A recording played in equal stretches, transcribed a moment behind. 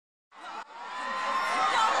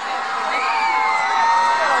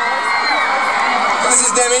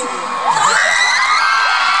is Demi.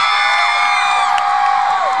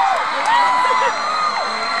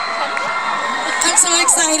 I'm so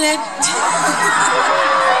excited.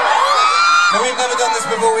 Now, we've never done this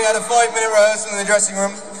before. We had a 5-minute rehearsal in the dressing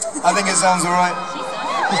room. I think it sounds alright.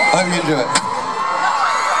 I hope you enjoy it.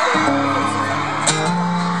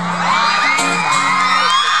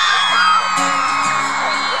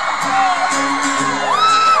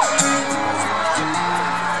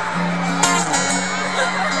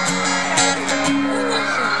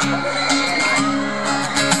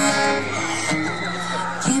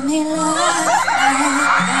 Give me love.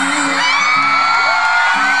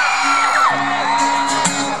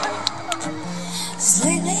 'Cause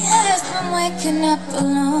lately I've been waking up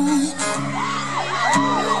alone.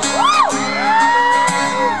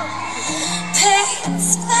 Pain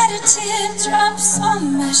splattered teardrops on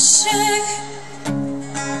my shirt.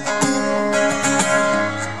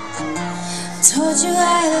 Told you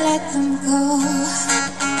I'd let them go,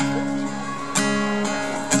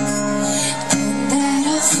 and that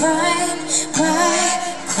I'll find my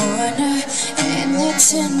corner in it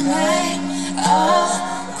tonight. I'll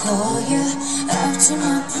call you up to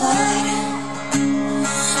my blood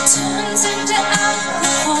turns into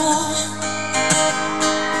alcohol.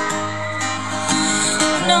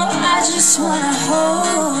 No, I just wanna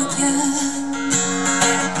hold you.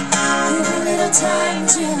 Give a little time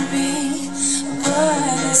to breathe.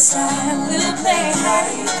 But aside, we'll play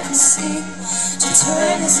hide and seek to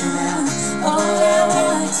turn this around. All I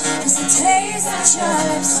want is the taste that your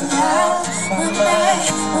lips allow. My mind,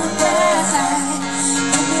 my mind.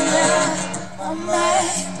 Give me love, my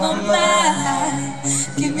mind, my mind.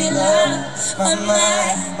 Give me love, my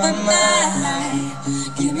mind, my mind.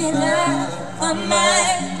 Give me love, my mind,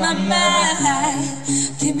 my mind.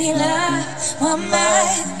 Give me love, my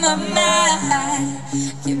mind, my mind.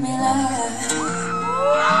 Give me love.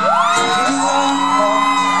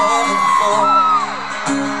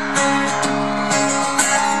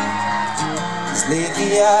 Cause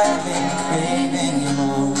lately I've been craving you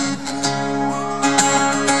more.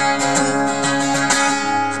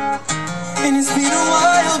 And it's been a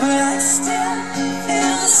while, but I still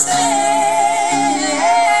feel the same.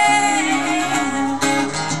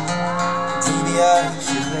 Maybe I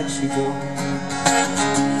should let you go.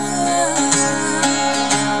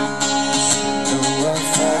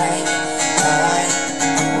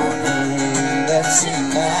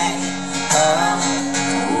 Tonight, I'm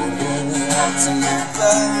holding out to my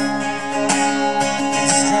blood.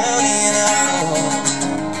 It's drowning in alcohol.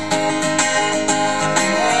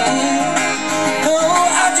 No,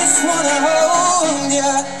 I just wanna hold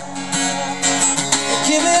ya.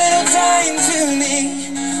 Give a little time to me.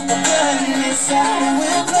 We'll burn this out and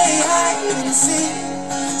we'll play hide and seek.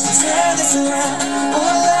 So turn this around.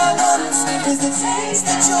 All I want is the taste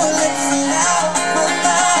that your lips allow. My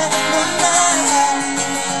mind, my mind.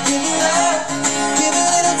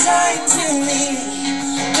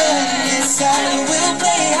 And we'll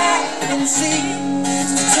play hide and seek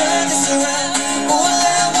to turn this around. All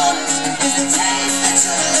I want is the taste that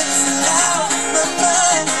your lips allow. My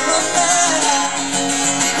mind, my mind.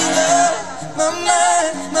 Give me love, my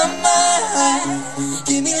mind, my mind.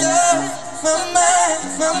 Give me love, my mind,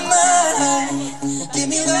 my mind. Give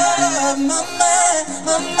me love, my mind,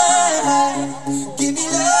 my mind. Give me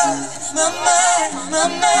love, my mind, my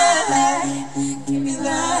mind. Give me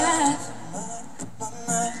love.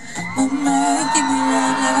 Mama, give me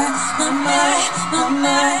love, lover. Mama,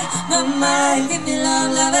 mama, mama, give me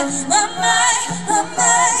love, lover. Mama, mama,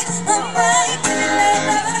 mama, give me love,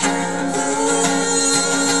 lover.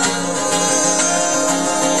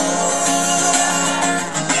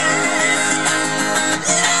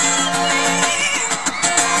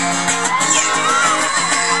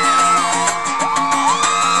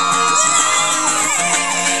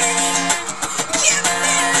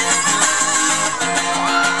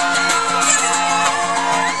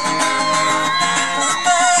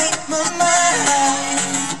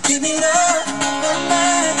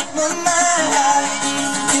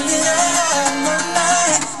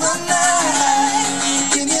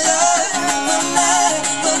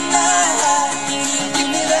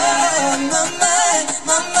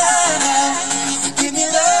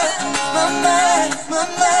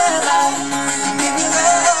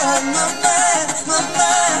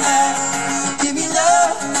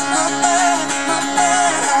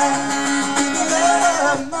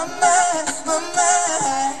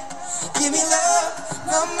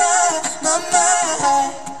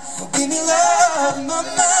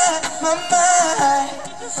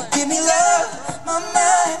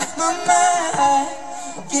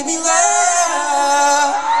 Give me love.